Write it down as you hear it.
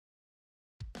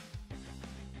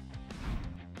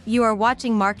You are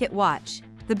watching Market Watch,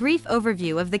 the brief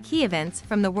overview of the key events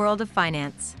from the world of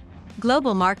finance.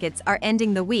 Global markets are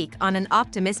ending the week on an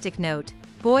optimistic note,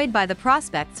 buoyed by the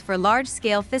prospects for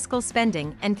large-scale fiscal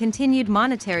spending and continued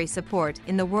monetary support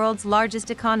in the world's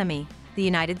largest economy, the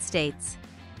United States.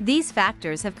 These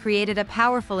factors have created a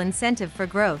powerful incentive for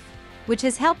growth, which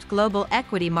has helped global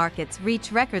equity markets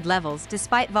reach record levels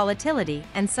despite volatility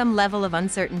and some level of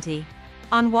uncertainty.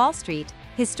 On Wall Street,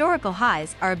 historical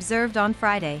highs are observed on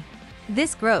Friday.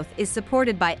 This growth is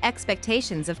supported by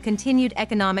expectations of continued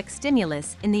economic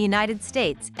stimulus in the United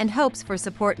States and hopes for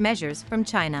support measures from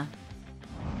China.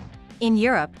 In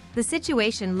Europe, the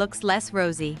situation looks less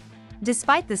rosy.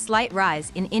 Despite the slight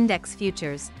rise in index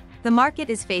futures, the market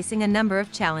is facing a number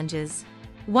of challenges.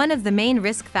 One of the main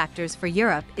risk factors for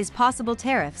Europe is possible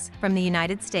tariffs from the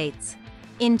United States.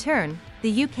 In turn,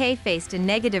 the UK faced a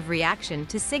negative reaction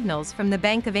to signals from the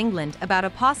Bank of England about a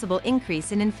possible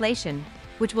increase in inflation,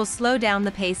 which will slow down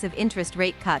the pace of interest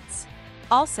rate cuts.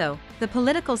 Also, the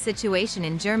political situation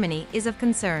in Germany is of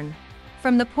concern.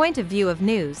 From the point of view of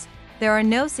news, there are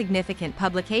no significant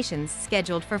publications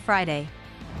scheduled for Friday.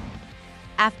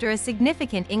 After a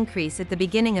significant increase at the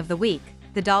beginning of the week,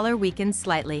 the dollar weakened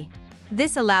slightly.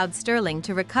 This allowed sterling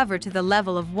to recover to the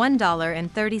level of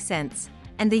 $1.30,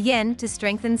 and the yen to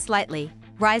strengthen slightly,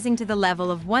 rising to the level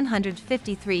of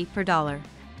 153 per dollar.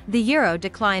 The euro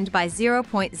declined by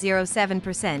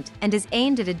 0.07% and is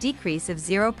aimed at a decrease of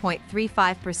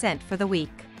 0.35% for the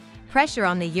week. Pressure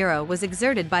on the euro was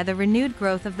exerted by the renewed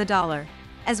growth of the dollar,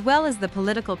 as well as the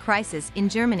political crisis in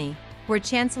Germany, where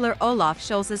Chancellor Olaf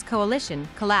Scholz's coalition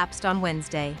collapsed on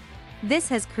Wednesday. This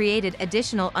has created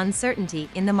additional uncertainty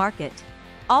in the market.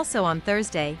 Also on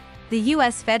Thursday, the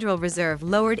U.S. Federal Reserve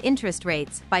lowered interest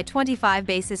rates by 25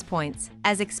 basis points,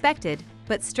 as expected,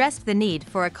 but stressed the need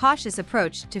for a cautious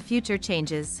approach to future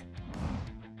changes.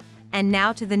 And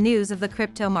now to the news of the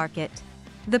crypto market.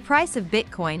 The price of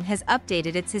Bitcoin has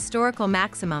updated its historical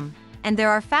maximum, and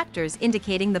there are factors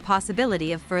indicating the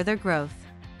possibility of further growth.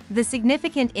 The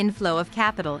significant inflow of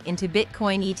capital into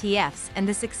Bitcoin ETFs and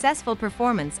the successful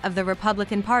performance of the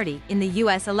Republican Party in the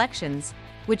U.S. elections,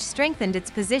 which strengthened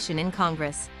its position in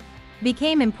Congress,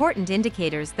 became important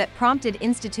indicators that prompted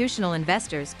institutional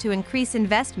investors to increase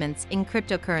investments in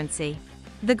cryptocurrency.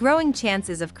 The growing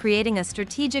chances of creating a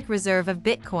strategic reserve of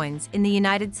Bitcoins in the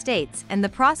United States and the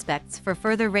prospects for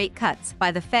further rate cuts by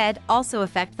the Fed also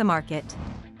affect the market.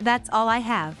 That's all I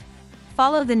have.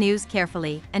 Follow the news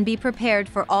carefully and be prepared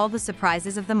for all the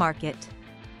surprises of the market.